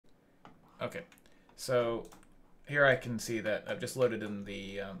Okay, so here I can see that I've just loaded in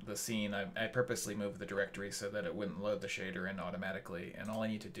the scene. I purposely moved the directory so that it wouldn't load the shader in automatically, and all I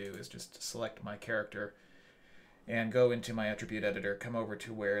need to do is just select my character and go into my attribute editor, come over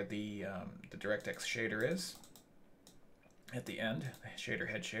to where the DirectX shader is at the end, shader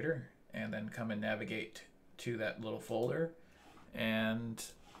head shader, and then come and navigate to that little folder. And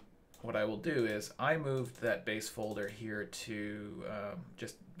what I will do is I moved that base folder here to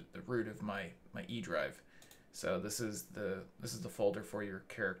just the root of my E drive. So this is the folder for your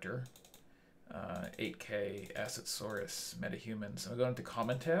character, 8K asset source Metahuman. So I'll go into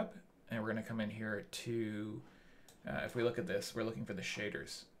Common tab, and we're going to come in here to, if we look at this, we're looking for the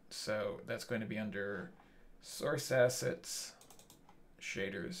shaders. So that's going to be under source assets,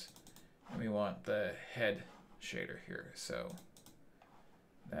 shaders, and we want the head shader here. So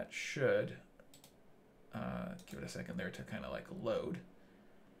that should give it a second there to kind of like load,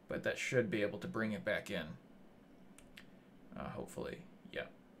 but that should be able to bring it back in. Hopefully, yeah.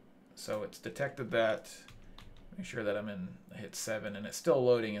 So it's detected that. Make sure that I'm in, I hit 7, and it's still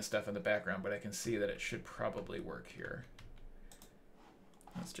loading and stuff in the background, but I can see that it should probably work here.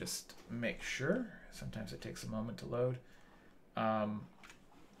 Let's just make sure. Sometimes it takes a moment to load.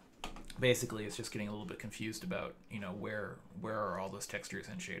 Basically, it's just getting a little bit confused about, you know, where are all those textures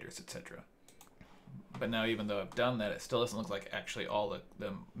and shaders, etc. But now, even though I've done that, it still doesn't look like actually all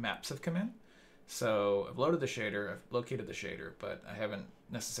the maps have come in. So I've loaded the shader, I've located the shader, but I haven't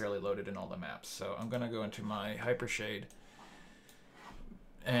necessarily loaded in all the maps. So I'm going to go into my Hypershade,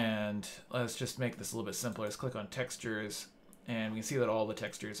 and let's just make this a little bit simpler. Let's click on textures, and we can see that all the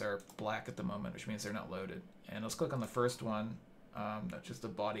textures are black at the moment, which means they're not loaded. And let's click on the first one. That's just the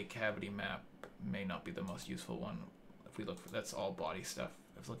body cavity map. May not be the most useful one. If we look for, that's all body stuff.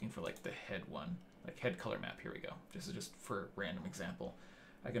 I was looking for like the head one, like head color map. Here we go. This is just for random example.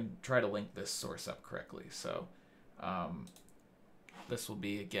 I can try to link this source up correctly. So this will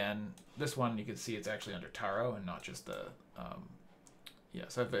be, again, this one you can see it's actually under Taro and not just the, yeah.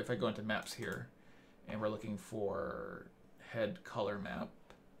 So if I go into maps here and we're looking for head color map,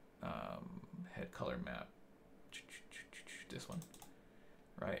 this one,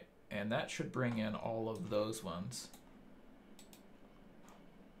 right? And that should bring in all of those ones.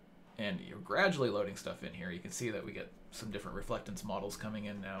 And you're gradually loading stuff in here. You can see that we get some different reflectance models coming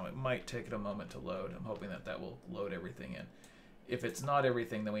in now. It might take it a moment to load. I'm hoping that that will load everything in. If it's not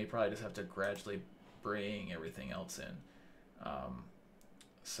everything, then we probably just have to gradually bring everything else in.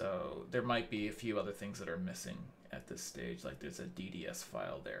 So there might be a few other things that are missing at this stage, like there's a DDS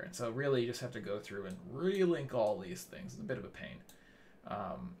file there. And so really you just have to go through and relink all these things. It's a bit of a pain.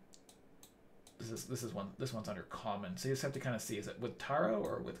 This one's under common. So you just have to kind of see, is it with Taro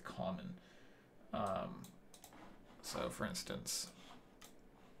or with common? So for instance,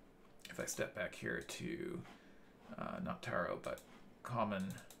 if I step back here to not Taro, but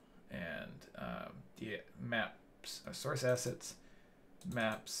common and the maps, source assets,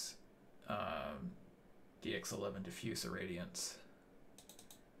 maps, DX11 diffuse irradiance.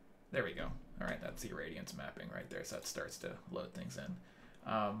 There we go. All right, that's the irradiance mapping right there. So that starts to load things in.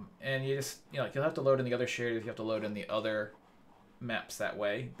 And you just, you know, like you'll have to load in the other shaders, you have to load in the other maps that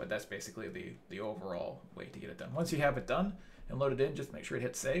way, but that's basically the overall way to get it done. Once you have it done and loaded in, just make sure it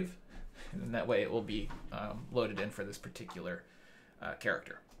hits save, and then that way it will be loaded in for this particular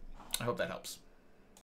character. I hope that helps.